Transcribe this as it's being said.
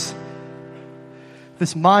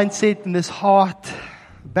this mindset and this heart.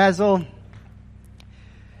 Basil,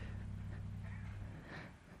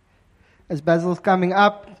 as Basil's coming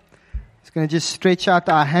up, he's going to just stretch out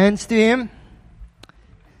our hands to him.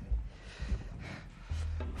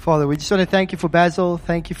 Father, we just want to thank you for Basil.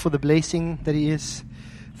 Thank you for the blessing that he is.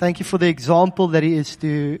 Thank you for the example that he is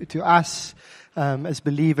to us as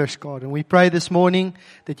believers, God. And we pray this morning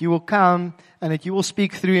that you will come and that you will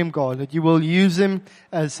speak through him, God. That you will use him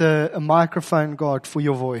as a microphone, God, for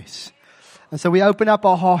your voice. And so we open up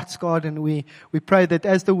our hearts, God, and we pray that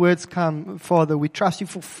as the words come, Father, we trust you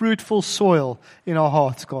for fruitful soil in our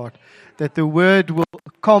hearts, God. That the word will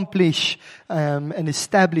accomplish and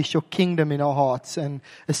establish your kingdom in our hearts and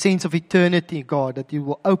a sense of eternity, God, that you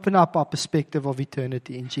will open up our perspective of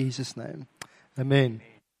eternity in Jesus' name. Amen.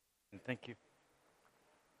 Thank you.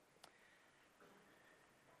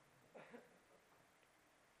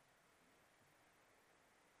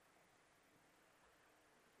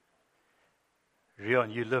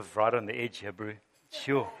 Rion, you live right on the edge here, bro.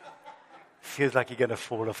 Sure. Feels like you're going to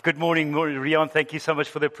fall off. Good morning, Rion. Thank you so much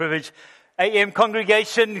for the privilege. AM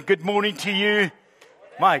congregation, good morning to you.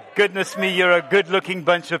 My goodness me, you're a good-looking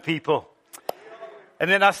bunch of people. And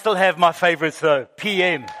then I still have my favorites, though.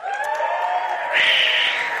 PM.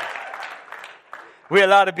 We're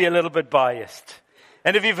allowed to be a little bit biased.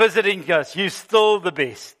 And if you're visiting us, you're still the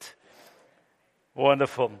best.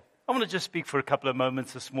 Wonderful. I want to just speak for a couple of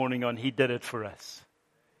moments this morning on He did it for us.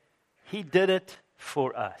 He did it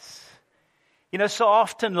for us. You know, so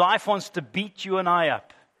often life wants to beat you and I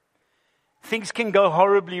up. Things can go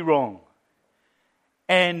horribly wrong.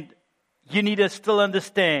 And you need to still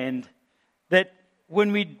understand that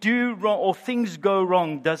when we do wrong or things go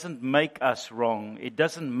wrong, doesn't make us wrong. It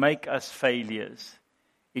doesn't make us failures.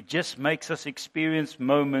 It just makes us experience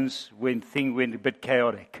moments when things went a bit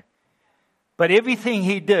chaotic. But everything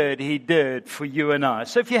He did for you and I.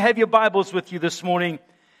 So if you have your Bibles with you this morning,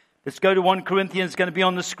 let's go to 1 Corinthians. It's going to be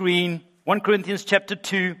on the screen. 1 Corinthians chapter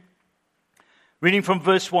 2. Reading from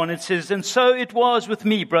verse 1, it says, "And so it was with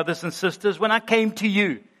me, brothers and sisters, when I came to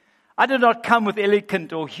you. I did not come with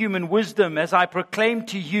eloquent or human wisdom as I proclaimed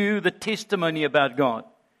to you the testimony about God.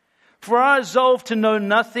 For I resolved to know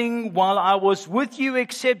nothing while I was with you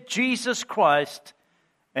except Jesus Christ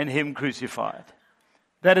and Him crucified."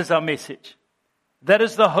 That is our message. That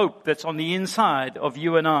is the hope that's on the inside of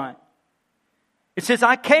you and I. It says,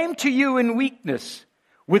 "I came to you in weakness,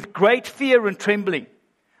 with great fear and trembling.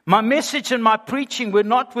 My message and my preaching were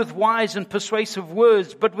not with wise and persuasive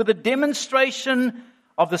words, but with a demonstration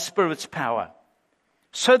of the Spirit's power,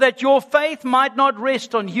 so that your faith might not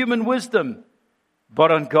rest on human wisdom,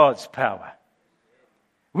 but on God's power.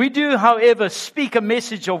 We do, however, speak a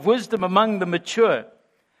message of wisdom among the mature,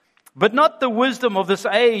 but not the wisdom of this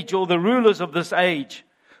age or the rulers of this age,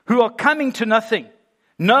 who are coming to nothing.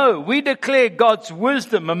 No, we declare God's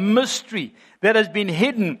wisdom, a mystery that has been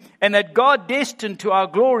hidden and that God destined to our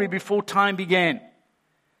glory before time began.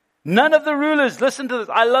 None of the rulers," listen to this,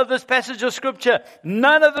 I love this passage of scripture,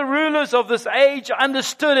 "none of the rulers of this age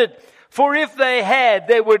understood it, for if they had,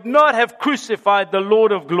 they would not have crucified the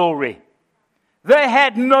Lord of glory." They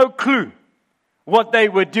had no clue what they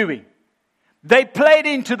were doing. They played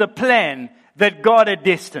into the plan that God had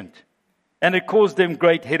destined, and it caused them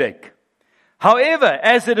great headache. "However,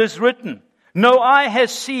 as it is written, no eye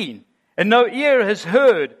has seen, and no ear has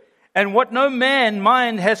heard, and what no man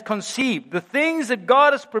mind has conceived, the things that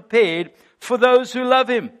God has prepared for those who love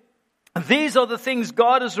Him. These are the things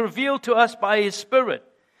God has revealed to us by His Spirit.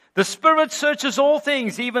 The Spirit searches all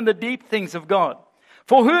things, even the deep things of God.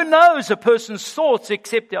 For who knows a person's thoughts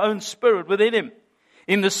except their own spirit within him?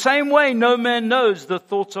 In the same way, no man knows the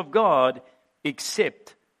thoughts of God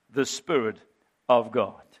except the Spirit of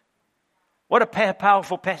God." What a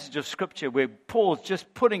powerful passage of scripture where Paul's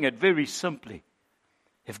just putting it very simply.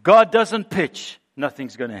 If God doesn't pitch,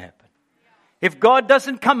 nothing's going to happen. If God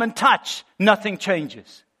doesn't come and touch, nothing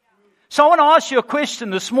changes. So I want to ask you a question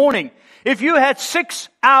this morning. If you had 6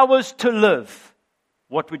 hours to live,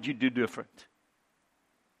 what would you do different?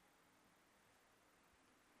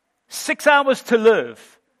 6 hours to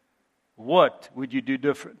live, what would you do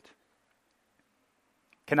different?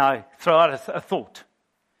 Can I throw out a thought?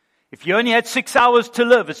 If you only had 6 hours to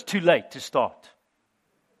live, it's too late to start.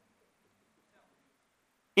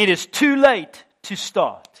 It is too late to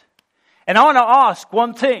start. And I want to ask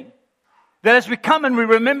one thing. That as we come and we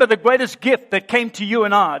remember the greatest gift that came to you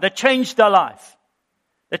and I, that changed our life,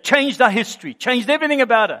 that changed our history, changed everything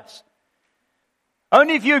about us.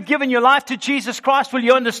 Only if you've given your life to Jesus Christ will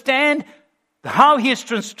you understand how He has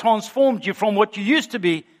transformed you from what you used to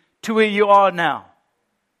be to where you are now.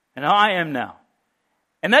 And I am now.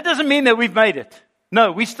 And that doesn't mean that we've made it.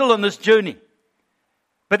 No, we're still on this journey.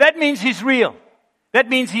 But that means He's real. That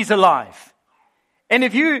means He's alive. And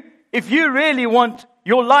if you really want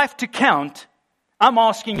your life to count, I'm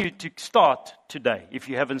asking you to start today, if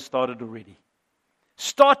you haven't started already.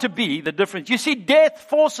 Start to be the difference. You see, death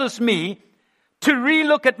forces me to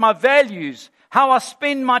relook at my values, how I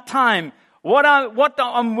spend my time, what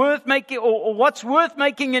I'm worth making, or what's worth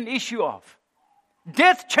making an issue of.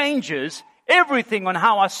 Death changes everything on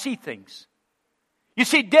how I see things. You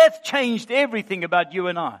see, death changed everything about you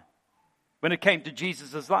and I when it came to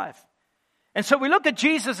Jesus' life. And so we look at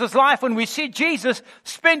Jesus' life when we see Jesus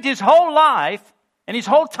spent His whole life and His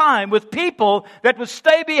whole time with people that would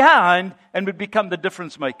stay behind and would become the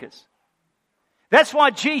difference makers. That's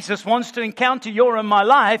why Jesus wants to encounter your and my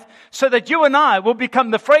life so that you and I will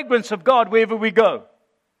become the fragrance of God wherever we go.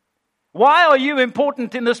 Why are you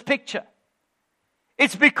important in this picture?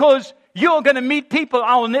 It's because you're going to meet people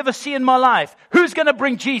I will never see in my life. Who's going to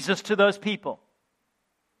bring Jesus to those people?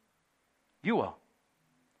 You are.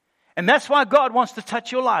 And that's why God wants to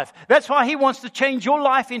touch your life. That's why He wants to change your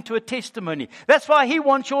life into a testimony. That's why He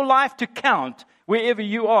wants your life to count wherever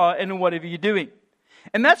you are and in whatever you're doing.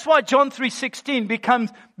 And that's why John 3:16 becomes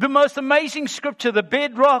the most amazing scripture, the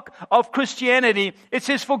bedrock of Christianity. It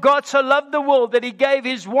says, "For God so loved the world that He gave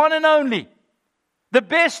His one and only, the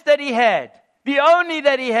best that He had, the only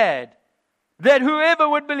that He had, that whoever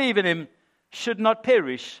would believe in Him should not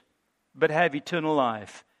perish, but have eternal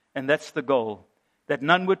life." And that's the goal, that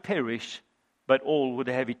none would perish, but all would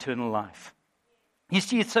have eternal life. You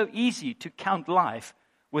see, it's so easy to count life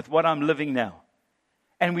with what I'm living now.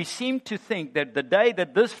 And we seem to think that the day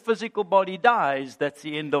that this physical body dies, that's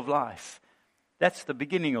the end of life. That's the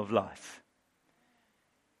beginning of life.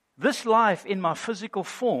 This life in my physical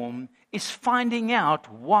form is finding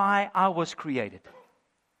out why I was created.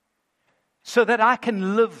 So that I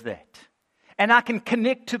can live that. And I can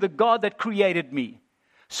connect to the God that created me.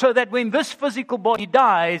 So that when this physical body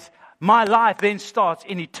dies, my life then starts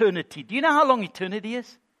in eternity. Do you know how long eternity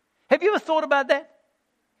is? Have you ever thought about that?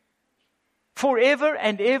 Forever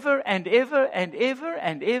and ever and ever and ever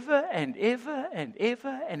and ever and ever and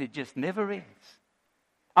ever, and it just never ends.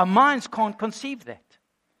 Our minds can't conceive that.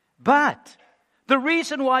 But the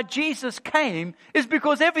reason why Jesus came is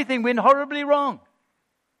because everything went horribly wrong.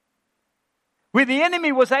 Where the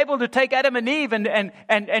enemy was able to take Adam and Eve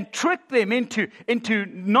and trick them into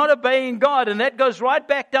not obeying God. And that goes right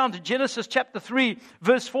back down to Genesis chapter 3,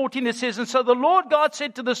 verse 14. It says, "And so the Lord God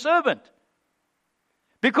said to the serpent,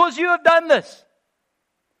 because you have done this,"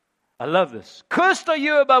 I love this, "cursed are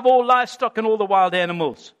you above all livestock and all the wild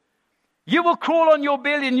animals. You will crawl on your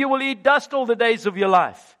belly and you will eat dust all the days of your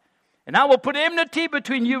life. And I will put enmity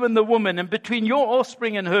between you and the woman, and between your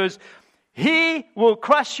offspring and hers. He will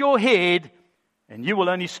crush your head, and you will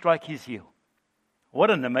only strike his heel."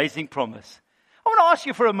 What an amazing promise. I want to ask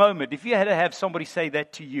you for a moment, if you had to have somebody say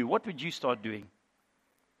that to you, what would you start doing?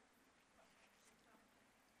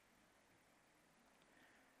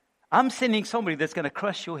 I'm sending somebody that's going to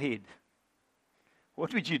crush your head.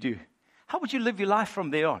 What would you do? How would you live your life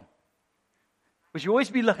from there on? Would you always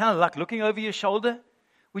be kind of like looking over your shoulder?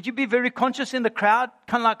 Would you be very conscious in the crowd,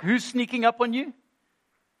 kind of like who's sneaking up on you?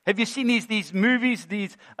 Have you seen these movies,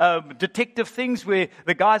 these detective things where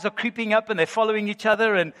the guys are creeping up and they're following each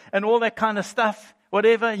other and all that kind of stuff,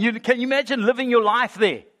 whatever? Can you imagine living your life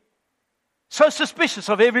there? So suspicious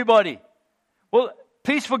of everybody. Well,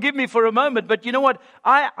 please forgive me for a moment, but you know what?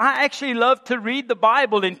 I actually love to read the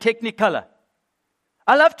Bible in Technicolor.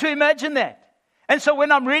 I love to imagine that. And so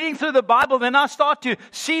when I'm reading through the Bible, then I start to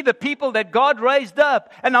see the people that God raised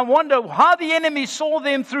up, and I wonder how the enemy saw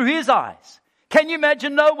them through his eyes. Can you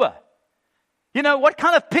imagine Noah? You know, what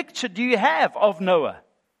kind of picture do you have of Noah?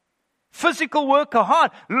 Physical worker,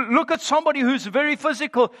 hard. Look at somebody who's very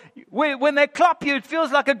physical. When they clap you, it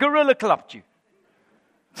feels like a gorilla clapped you.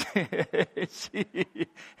 And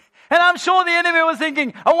I'm sure the enemy was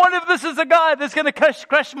thinking, I wonder if this is the guy that's going to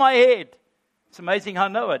crush my head. It's amazing how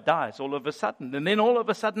Noah dies all of a sudden. And then all of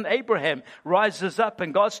a sudden Abraham rises up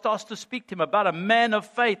and God starts to speak to him about a man of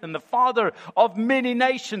faith and the father of many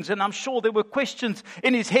nations. And I'm sure there were questions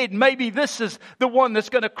in his head. Maybe this is the one that's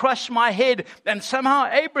going to crush my head. And somehow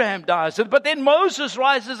Abraham dies. But then Moses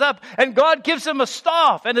rises up and God gives him a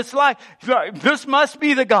staff. And it's like, this must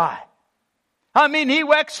be the guy. I mean, he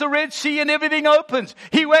whacks the Red Sea and everything opens.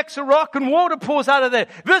 He whacks a rock and water pours out of there.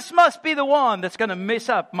 This must be the one that's going to mess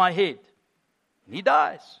up my head. And he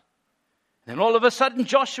dies. Then all of a sudden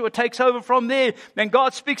Joshua takes over from there. And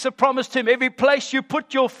God speaks a promise to him. Every place you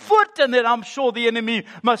put your foot, and then I'm sure the enemy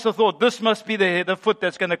must have thought, this must be the foot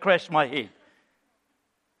that's going to crash my head.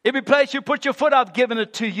 Every place you put your foot, I've given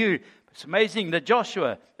it to you. It's amazing that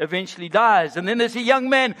Joshua eventually dies. And then there's a young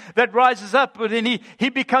man that rises up, but then he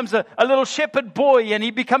becomes a little shepherd boy, and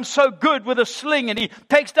he becomes so good with a sling, and he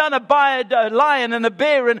takes down a lion and a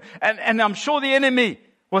bear, and I'm sure the enemy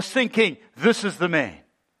was thinking, this is the man.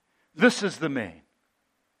 This is the man.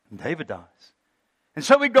 And David dies. And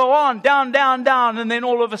so we go on, down, down, down, and then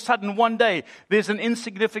all of a sudden one day there's an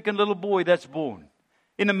insignificant little boy that's born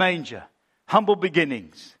in a manger. Humble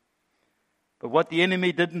beginnings. But what the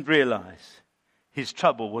enemy didn't realize, his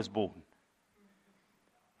trouble was born.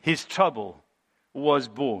 His trouble was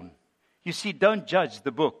born. You see, don't judge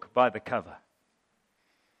the book by the cover.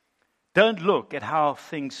 Don't look at how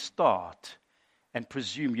things start and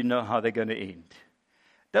presume you know how they're going to end.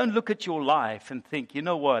 Don't look at your life and think, you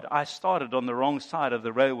know what, I started on the wrong side of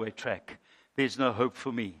the railway track. There's no hope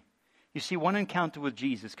for me. You see, one encounter with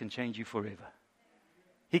Jesus can change you forever.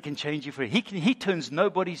 He can change you forever. He turns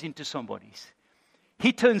nobodies into somebodies.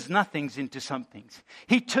 He turns nothings into somethings.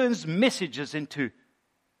 He turns messages into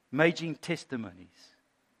amazing testimonies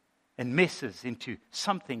and messes into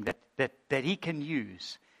something that he can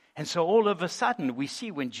use. And so all of a sudden we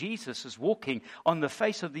see when Jesus is walking on the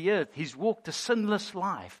face of the earth, he's walked a sinless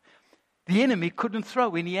life. The enemy couldn't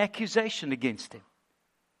throw any accusation against him.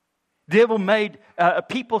 The devil made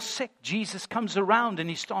people sick. Jesus comes around and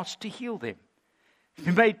he starts to heal them.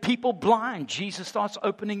 He made people blind. Jesus starts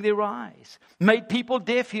opening their eyes. Made people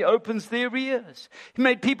deaf. He opens their ears. He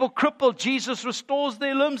made people crippled. Jesus restores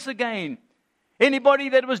their limbs again. Anybody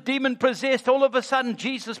that was demon possessed, all of a sudden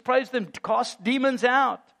Jesus prays them, cast demons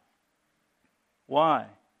out. Why?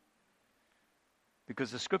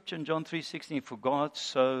 Because the scripture in John 3:16, for God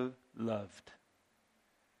so loved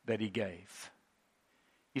that he gave.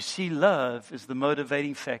 You see, love is the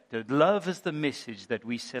motivating factor. Love is the message that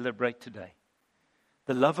we celebrate today.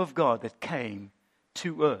 The love of God that came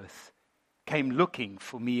to earth, came looking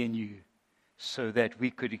for me and you, so that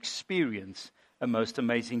we could experience a most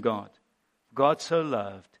amazing God. God so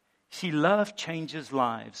loved. See, love changes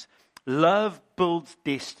lives. Love builds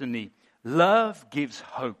destiny. Love gives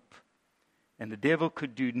hope. And the devil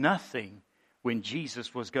could do nothing when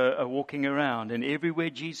Jesus was walking around. And everywhere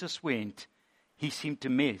Jesus went, he seemed to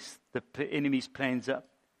mess the enemy's plans up.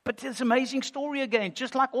 But it's an amazing story again.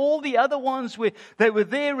 Just like all the other ones where they were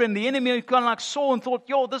there and the enemy kind of like saw and thought,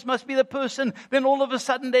 yo, this must be the person. Then all of a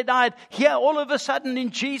sudden they died. Here, all of a sudden in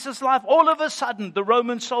Jesus' life, all of a sudden the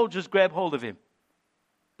Roman soldiers grab hold of him.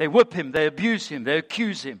 They whip him, they abuse him, they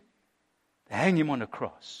accuse him. They hang him on a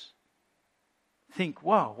cross. Think,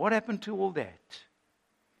 wow, what happened to all that?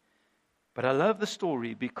 But I love the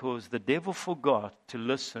story because the devil forgot to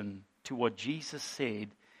listen to what Jesus said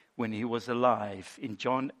when he was alive. In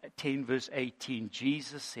John 10 verse 18,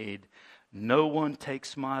 Jesus said, no one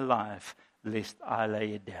takes my life lest I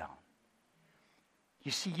lay it down.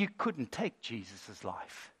 You see, you couldn't take Jesus'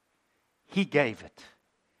 life. He gave it.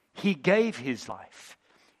 He gave his life.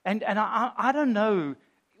 And I don't know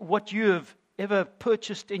what you have ever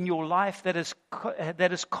purchased in your life that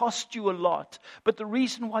has cost you a lot. But the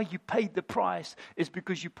reason why you paid the price is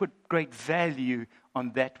because you put great value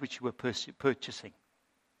on that which you were purchasing.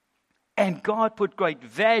 And God put great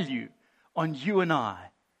value on you and I,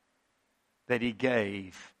 that he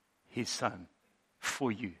gave his son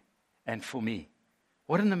for you and for me.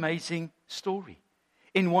 What an amazing story.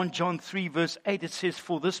 In 1 John 3 verse 8 it says,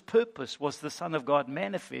 for this purpose was the Son of God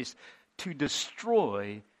manifest, to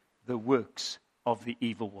destroy the works of the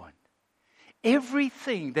evil one.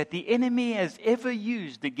 Everything that the enemy has ever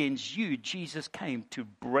used against you, Jesus came to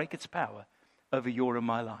break its power over your and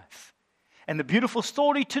my life. And the beautiful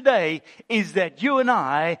story today is that you and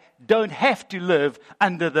I don't have to live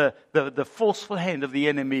under the forceful hand of the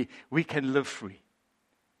enemy. We can live free.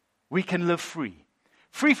 We can live free.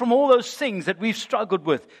 Free from all those things that we've struggled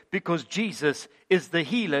with, because Jesus is the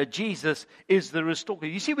healer. Jesus is the restorer.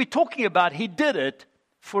 You see, we're talking about he did it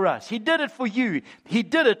for us. He did it for you. He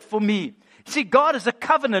did it for me. See, God is a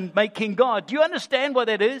covenant-making God. Do you understand what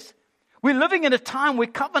that is? We're living in a time where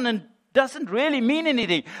covenant doesn't really mean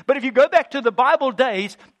anything. But if you go back to the Bible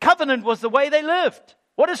days, covenant was the way they lived.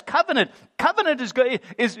 What is covenant? Covenant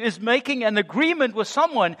is making an agreement with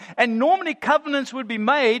someone. And normally covenants would be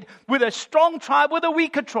made with a strong tribe, with a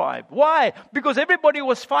weaker tribe. Why? Because everybody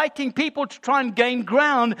was fighting people to try and gain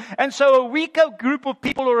ground. And so a weaker group of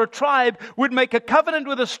people or a tribe would make a covenant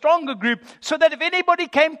with a stronger group, so that if anybody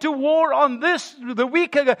came to war on this,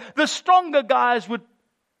 the stronger guys would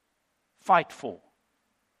fight for.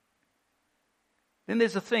 Then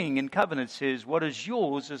there's a thing in covenant that says, what is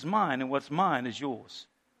yours is mine, and what's mine is yours.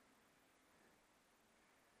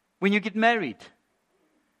 When you get married,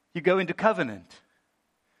 you go into covenant.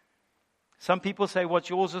 Some people say what's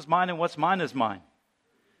yours is mine and what's mine is mine.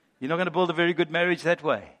 You're not going to build a very good marriage that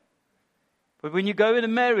way. But when you go in a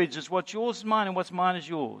marriage, it's what's yours is mine and what's mine is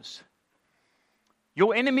yours.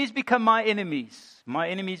 Your enemies become my enemies. My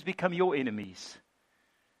enemies become your enemies.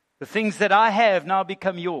 The things that I have now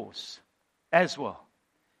become yours as well.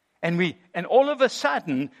 And all of a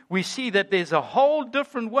sudden, we see that there's a whole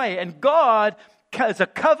different way. And God is a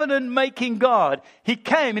covenant-making God. He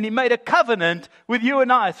came and He made a covenant with you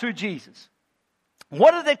and I through Jesus.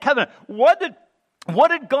 What is that covenant? What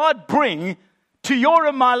did God bring to your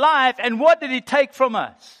and my life, and what did He take from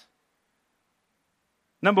us?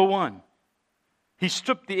 Number one, He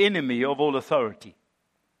stripped the enemy of all authority,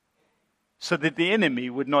 so that the enemy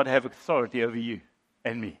would not have authority over you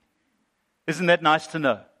and me. Isn't that nice to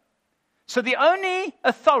know? So the only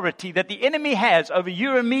authority that the enemy has over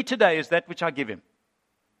you and me today is that which I give him.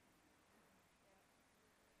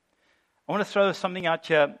 I want to throw something out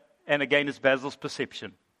here, and again it's Basil's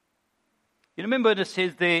perception. You remember what it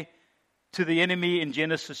says there to the enemy in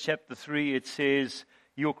Genesis chapter 3, it says,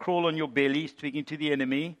 you'll crawl on your belly, speaking to the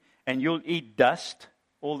enemy, and you'll eat dust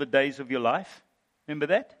all the days of your life. Remember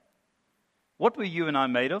that? What were you and I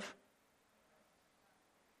made of?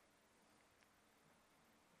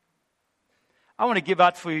 I want to give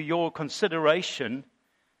out for your consideration,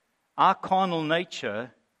 our carnal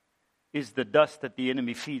nature is the dust that the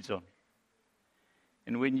enemy feeds on.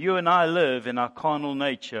 And when you and I live in our carnal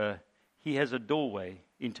nature, he has a doorway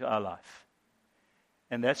into our life.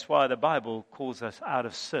 And that's why the Bible calls us out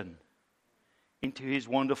of sin into His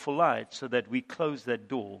wonderful light, so that we close that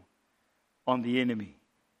door on the enemy.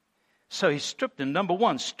 So He stripped him. Number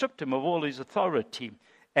one, stripped him of all his authority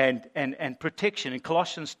and protection. In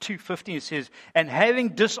Colossians 2:15 it says, and having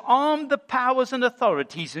disarmed the powers and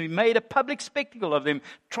authorities, He made a public spectacle of them,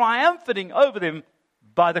 triumphing over them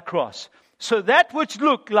by the cross. So that which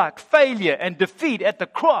looked like failure and defeat at the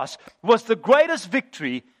cross was the greatest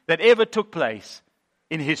victory that ever took place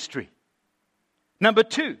in history. Number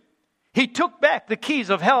two, He took back the keys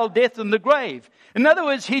of hell, death, and the grave. In other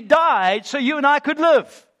words, He died so you and I could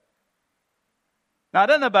live. Now, I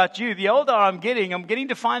don't know about you. The older I'm getting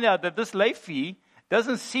to find out that this Leify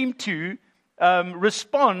doesn't seem to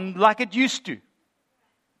respond like it used to.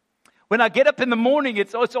 When I get up in the morning,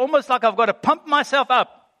 it's almost like I've got to pump myself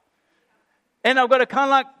up. And I've got to kind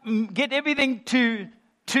of like get everything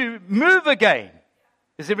to move again.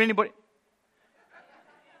 Is there anybody?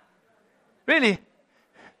 Really?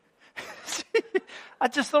 I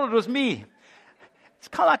just thought it was me. It's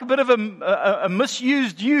kind of like a bit of a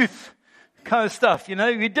misused youth kind of stuff, you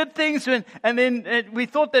know. We did things and then we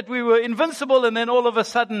thought that we were invincible, and then all of a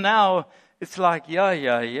sudden now it's like,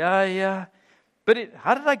 yeah. But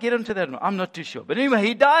how did I get into that? I'm not too sure. But anyway,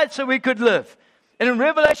 He died so we could live. And in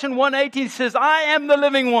Revelation 1:18 it says, I am the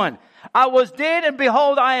living one. I was dead, and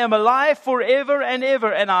behold, I am alive forever and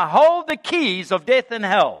ever, and I hold the keys of death and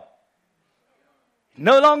hell. He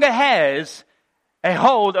no longer has a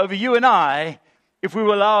hold over you and I if we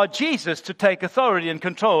will allow Jesus to take authority and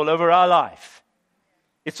control over our life.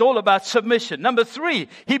 It's all about submission. Number three,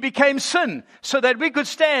 He became sin so that we could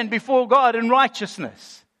stand before God in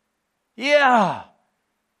righteousness. Yeah.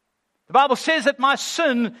 The Bible says that my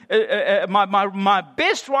sin, my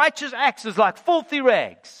best righteous acts is like filthy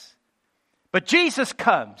rags. But Jesus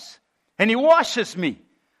comes and He washes me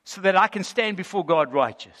so that I can stand before God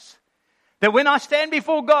righteous. That when I stand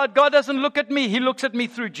before God, God doesn't look at me. He looks at me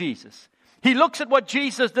through Jesus. He looks at what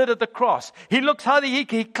Jesus did at the cross. He looks how He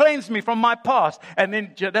cleansed me from my past. And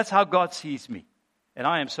then that's how God sees me. And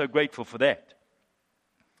I am so grateful for that.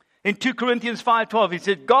 In 2 Corinthians 5:12, he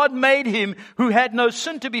said, God made Him who had no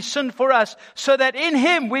sin to be sin for us, so that in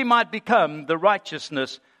Him we might become the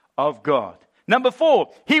righteousness of God. Number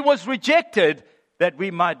 4, He was rejected that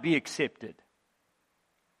we might be accepted.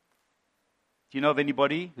 Do you know of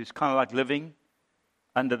anybody who's kind of like living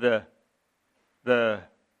under the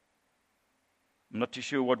I'm not too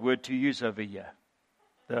sure what word to use over here,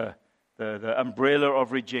 the umbrella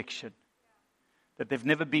of rejection, that they've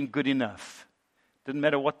never been good enough. Didn't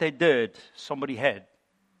matter what they did, somebody had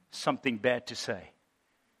something bad to say.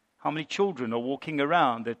 How many children are walking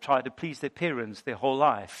around that try to please their parents their whole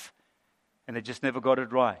life, and they just never got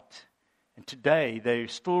it right? And today, they're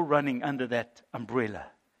still running under that umbrella,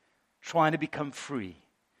 trying to become free.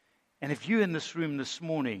 And if you're in this room this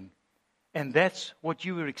morning, and that's what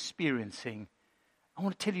you were experiencing, I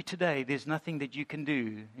want to tell you today, there's nothing that you can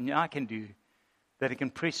do, and I can do, that can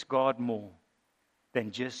impress God more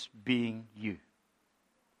than just being you.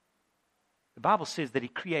 The Bible says that He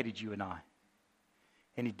created you and I.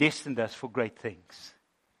 And He destined us for great things.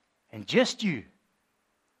 And just you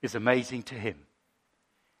is amazing to Him.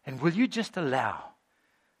 And will you just allow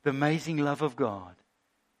the amazing love of God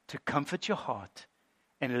to comfort your heart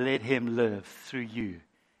and let Him live through you?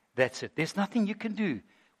 That's it. There's nothing you can do.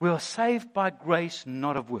 We are saved by grace,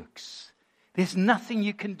 not of works. There's nothing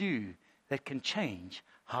you can do that can change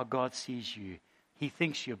how God sees you. He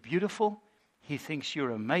thinks you're beautiful. He thinks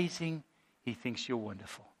you're amazing. He thinks you're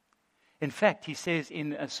wonderful. In fact, he says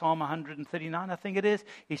in Psalm 139, I think it is,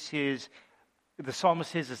 he says, the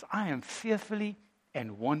psalmist says this, I am fearfully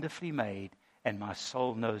and wonderfully made, and my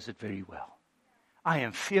soul knows it very well. I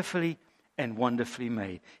am fearfully and wonderfully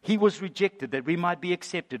made. He was rejected that we might be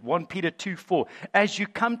accepted. 1 Peter 2:4. As you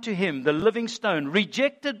come to Him, the living stone,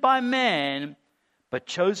 rejected by man, but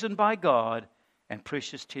chosen by God and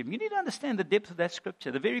precious to Him. You need to understand the depth of that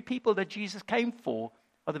scripture. The very people that Jesus came for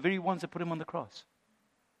are the very ones that put Him on the cross.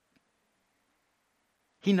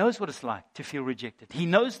 He knows what it's like to feel rejected. He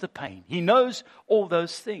knows the pain. He knows all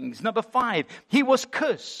those things. Number 5, He was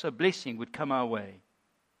cursed so blessing would come our way.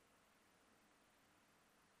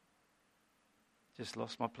 Just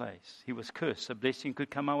lost my place. He was cursed so blessing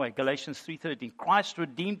could come our way. Galatians 3:13. Christ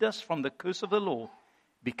redeemed us from the curse of the law,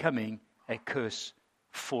 becoming a curse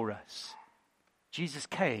for us. Jesus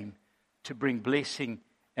came to bring blessing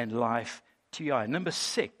and life to you. Number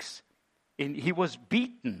 6, He was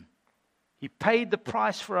beaten. He paid the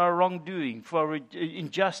price for our wrongdoing, for our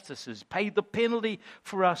injustices, paid the penalty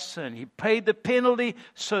for our sin. He paid the penalty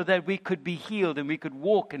so that we could be healed and we could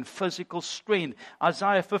walk in physical strength.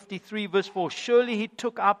 Isaiah 53 verse 4, surely He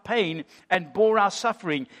took our pain and bore our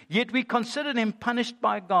suffering, yet we considered Him punished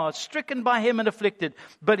by God, stricken by Him and afflicted.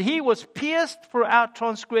 But He was pierced for our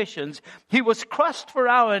transgressions. He was crushed for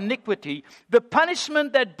our iniquity. The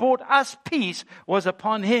punishment that brought us peace was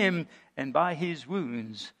upon Him, and by His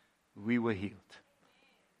wounds we were healed.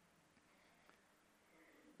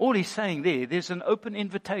 All He's saying there's an open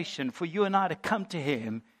invitation for you and I to come to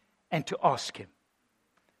Him and to ask Him,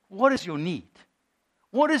 what is your need?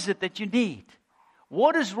 What is it that you need?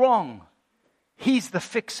 What is wrong? He's the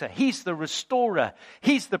fixer. He's the restorer.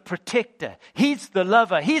 He's the protector. He's the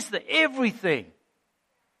lover. He's the everything.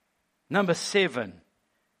 Number 7,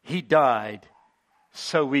 He died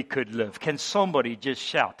so we could live. Can somebody just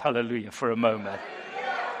shout hallelujah for a moment?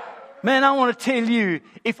 Man, I want to tell you,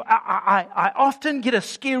 if I often get a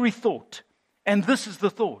scary thought, and this is the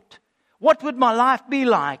thought. What would my life be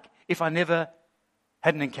like if I never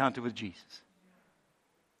had an encounter with Jesus?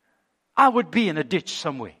 I would be in a ditch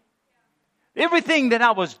somewhere. Everything that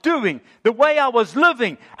I was doing, the way I was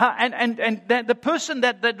living, and the person,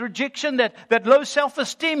 that rejection, that low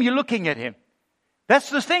self-esteem, you're looking at him. That's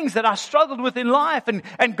the things that I struggled with in life,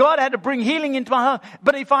 and God had to bring healing into my heart.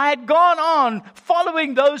 But if I had gone on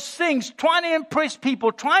following those things, trying to impress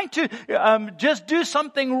people, trying to just do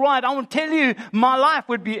something right, I want to tell you, my life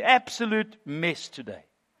would be absolute mess today.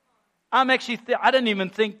 I don't even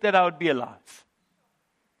think that I would be alive.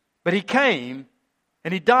 But He came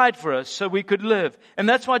and He died for us so we could live. And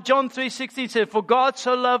that's why John 3:16 said, for God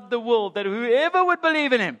so loved the world that whoever would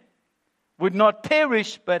believe in Him would not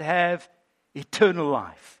perish but have eternal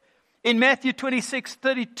life. In Matthew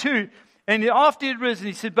 26:32, and after He had risen,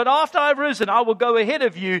 He said, but after I've risen, I will go ahead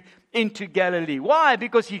of you into Galilee. Why?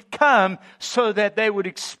 Because He'd come so that they would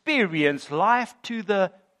experience life to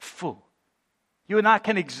the full. You and I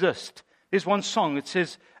can exist. There's one song that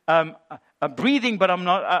says, I'm breathing, but I'm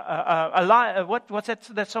not alive. What's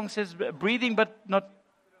that song says? Breathing, but not.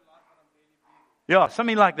 Yeah,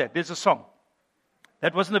 something like that. There's a song.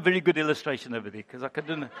 That wasn't a very good illustration over there, because I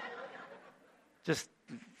couldn't. Just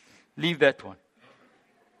leave that one.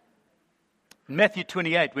 In Matthew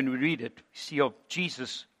 28, when we read it, we see of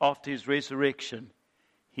Jesus after His resurrection.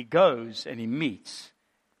 He goes and He meets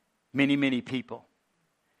many, many people.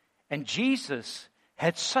 And Jesus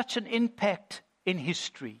had such an impact in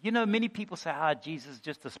history. You know, many people say, Jesus is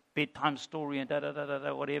just a bedtime story and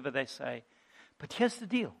whatever they say. But here's the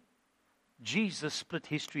deal. Jesus split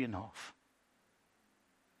history in half.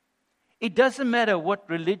 It doesn't matter what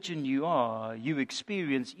religion you are, you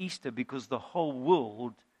experience Easter because the whole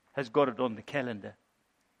world has got it on the calendar.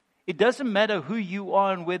 It doesn't matter who you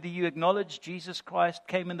are and whether you acknowledge Jesus Christ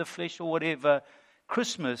came in the flesh or whatever.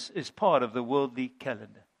 Christmas is part of the worldly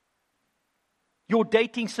calendar. Your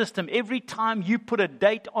dating system, every time you put a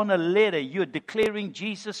date on a letter, you're declaring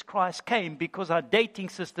Jesus Christ came, because our dating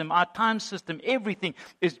system, our time system, everything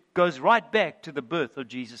goes right back to the birth of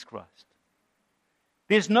Jesus Christ.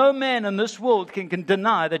 There's no man in this world can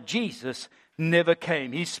deny that Jesus never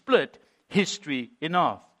came. He split history in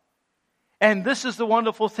half. And this is the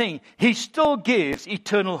wonderful thing. He still gives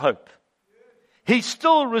eternal hope. He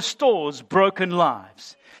still restores broken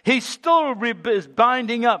lives. He's still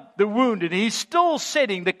binding up the wounded. He's still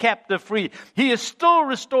setting the captive free. He is still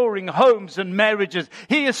restoring homes and marriages.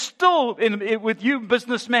 He is still with you,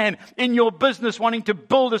 businessman, in your business, wanting to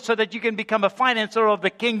build it so that you can become a financer of the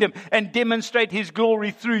kingdom and demonstrate His glory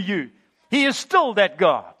through you. He is still that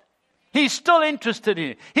God. He's still interested in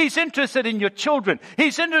it. He's interested in your children.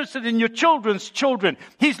 He's interested in your children's children.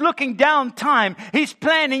 He's looking down time. He's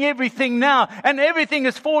planning everything now. And everything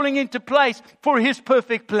is falling into place for His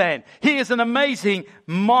perfect plan. He is an amazing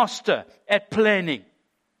master at planning.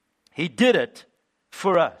 He did it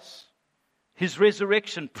for us. His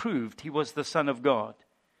resurrection proved He was the Son of God.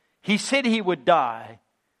 He said He would die,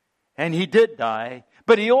 and He did die.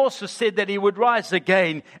 But He also said that He would rise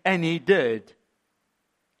again, and He did.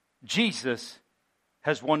 Jesus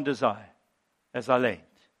has one desire, as I land.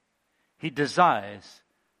 He desires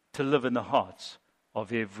to live in the hearts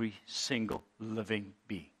of every single living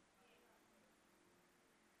being.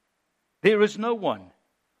 There is no one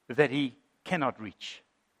that He cannot reach.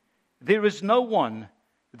 There is no one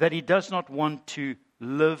that He does not want to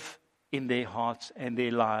live in their hearts and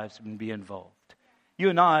their lives and be involved.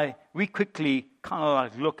 You and I, we quickly kind of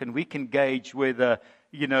like look and we can gauge whether,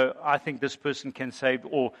 I think this person can save,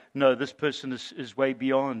 or no, this person is way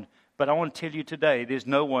beyond. But I want to tell you today, there's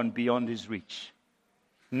no one beyond His reach.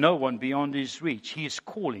 No one beyond His reach. He is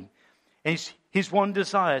calling. And His one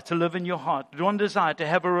desire to live in your heart. One desire to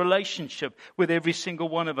have a relationship with every single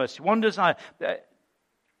one of us. One desire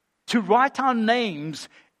to write our names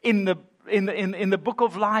in the book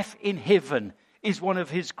of life in heaven is one of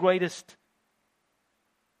His greatest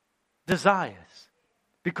desires.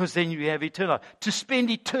 Because then you have eternal life. To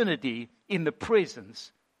spend eternity in the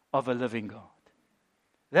presence of a living God.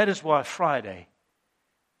 That is why Friday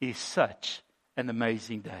is such an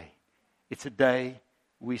amazing day. It's a day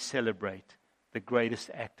we celebrate the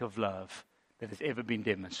greatest act of love that has ever been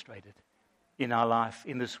demonstrated in our life,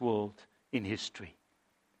 in this world, in history.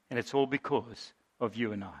 And it's all because of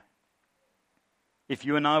you and I. If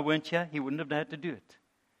you and I weren't here, He wouldn't have had to do it.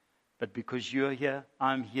 But because you're here,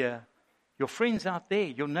 I'm here. Your friends out there,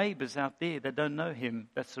 your neighbors out there that don't know Him,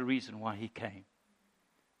 that's the reason why He came.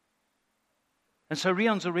 And so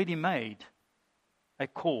Rion's already made a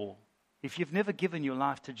call. If you've never given your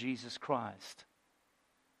life to Jesus Christ,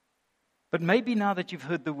 but maybe now that you've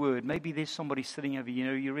heard the word, maybe there's somebody sitting over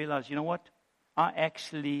you realize, you know what? I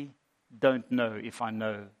actually don't know if I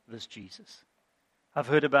know this Jesus. I've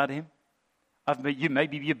heard about Him.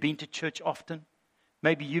 Maybe you've been to church often.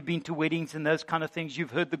 Maybe you've been to weddings and those kind of things. You've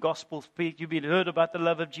heard the gospel speak. You've heard about the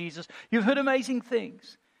love of Jesus. You've heard amazing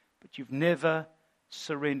things. But you've never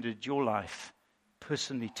surrendered your life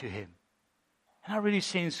personally to Him. And I really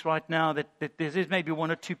sense right now that there's maybe one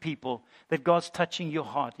or two people that God's touching your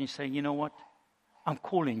heart. And you're saying, you know what? I'm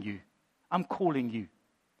calling you. I'm calling you.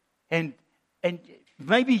 And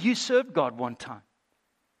maybe you served God one time.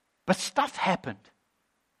 But stuff happened.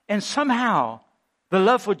 And somehow the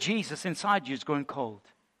love for Jesus inside you is going cold.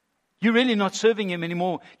 You're really not serving Him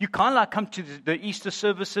anymore. You can't like come to the Easter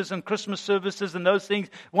services and Christmas services and those things.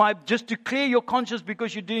 Why? Just to clear your conscience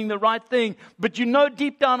because you're doing the right thing. But you know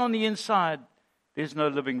deep down on the inside, there's no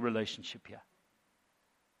living relationship here.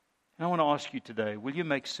 And I want to ask you today, will you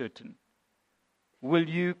make certain? Will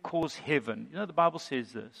you cause heaven? The Bible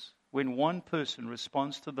says this. When one person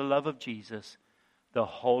responds to the love of Jesus, the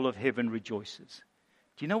whole of heaven rejoices.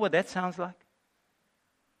 Do you know what that sounds like?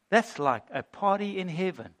 That's like a party in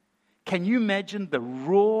heaven. Can you imagine the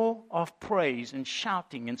roar of praise and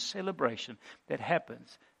shouting and celebration that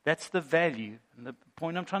happens? That's the value, and the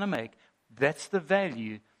point I'm trying to make, that's the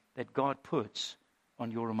value that God puts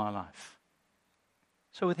on your and my life.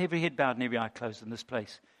 So with every head bowed and every eye closed in this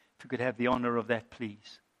place, if you could have the honor of that,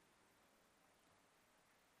 please.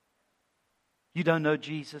 You don't know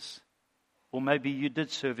Jesus, or maybe you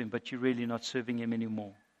did serve Him, but you're really not serving Him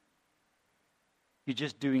anymore. You're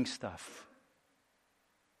just doing stuff.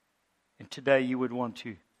 And today you would want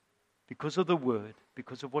to, because of the word,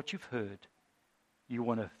 because of what you've heard, you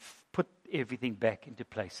want to put everything back into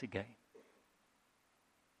place again.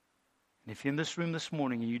 And if you're in this room this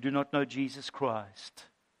morning and you do not know Jesus Christ,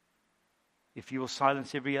 if you will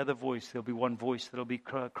silence every other voice, there'll be one voice that'll be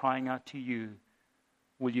crying out to you.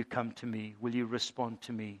 Will you come to me? Will you respond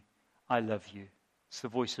to me? I love you. It's the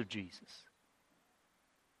voice of Jesus.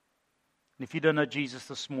 And if you don't know Jesus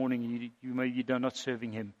this morning, you're not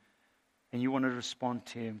serving Him, and you want to respond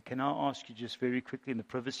to Him, can I ask you just very quickly in the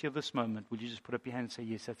privacy of this moment, would you just put up your hand and say,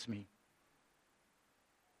 yes, that's me.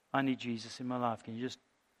 I need Jesus in my life. Can you just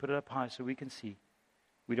put it up high so we can see?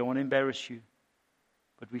 We don't want to embarrass you,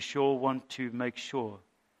 but we sure want to make sure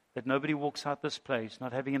that nobody walks out this place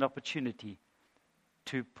not having an opportunity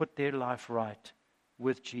to put their life right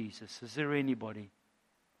with Jesus. Is there anybody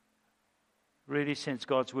really sense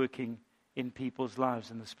God's working in people's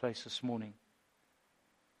lives in this place this morning?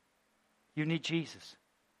 You need Jesus.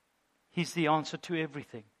 He's the answer to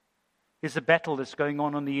everything. There's a battle that's going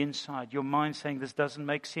on the inside. Your mind saying this doesn't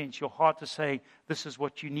make sense. Your heart is saying this is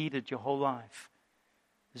what you needed your whole life.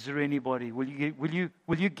 Is there anybody? Will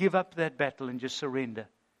you give up that battle and just surrender?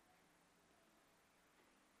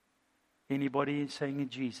 Anybody saying,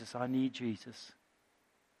 Jesus, I need Jesus.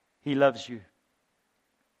 He loves you.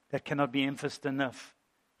 That cannot be emphasized enough.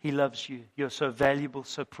 He loves you. You're so valuable,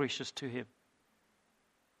 so precious to Him.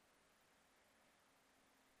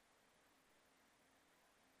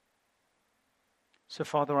 So,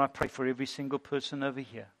 Father, I pray for every single person over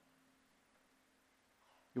here.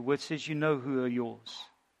 Your word says you know who are yours.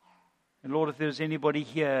 And Lord, if there's anybody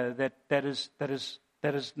here that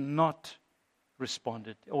is not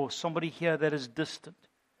responded, or somebody here that is distant,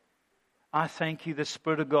 I thank you, the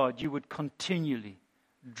Spirit of God, you would continually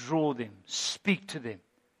draw them, speak to them,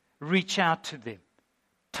 reach out to them,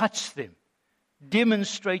 touch them,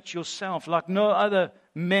 demonstrate yourself like no other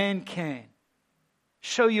man can.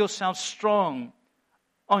 Show yourself strong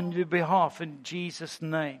on your behalf in Jesus'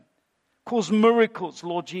 name. Cause miracles,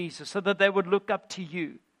 Lord Jesus, so that they would look up to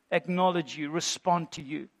you, acknowledge you, respond to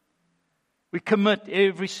you. We commit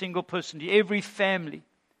every single person to you, every family.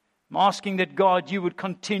 I'm asking that, God, you would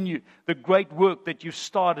continue the great work that you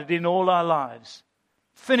started in all our lives.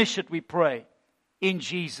 Finish it, we pray, in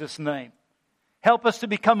Jesus' name. Help us to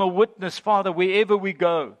become a witness, Father, wherever we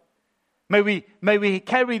go. May we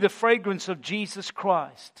carry the fragrance of Jesus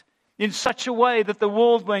Christ in such a way that the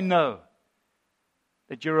world may know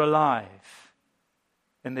that you're alive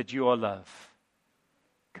and that you are love.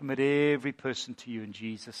 Commit every person to you in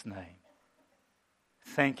Jesus' name.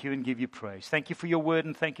 Thank you and give you praise. Thank you for your word,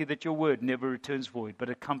 and thank you that your word never returns void, but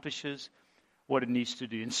accomplishes what it needs to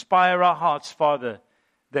do. Inspire our hearts, Father,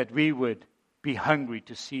 that we would be hungry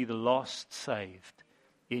to see the lost saved.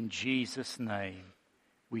 In Jesus' name,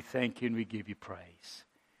 we thank you and we give you praise.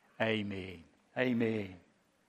 Amen. Amen.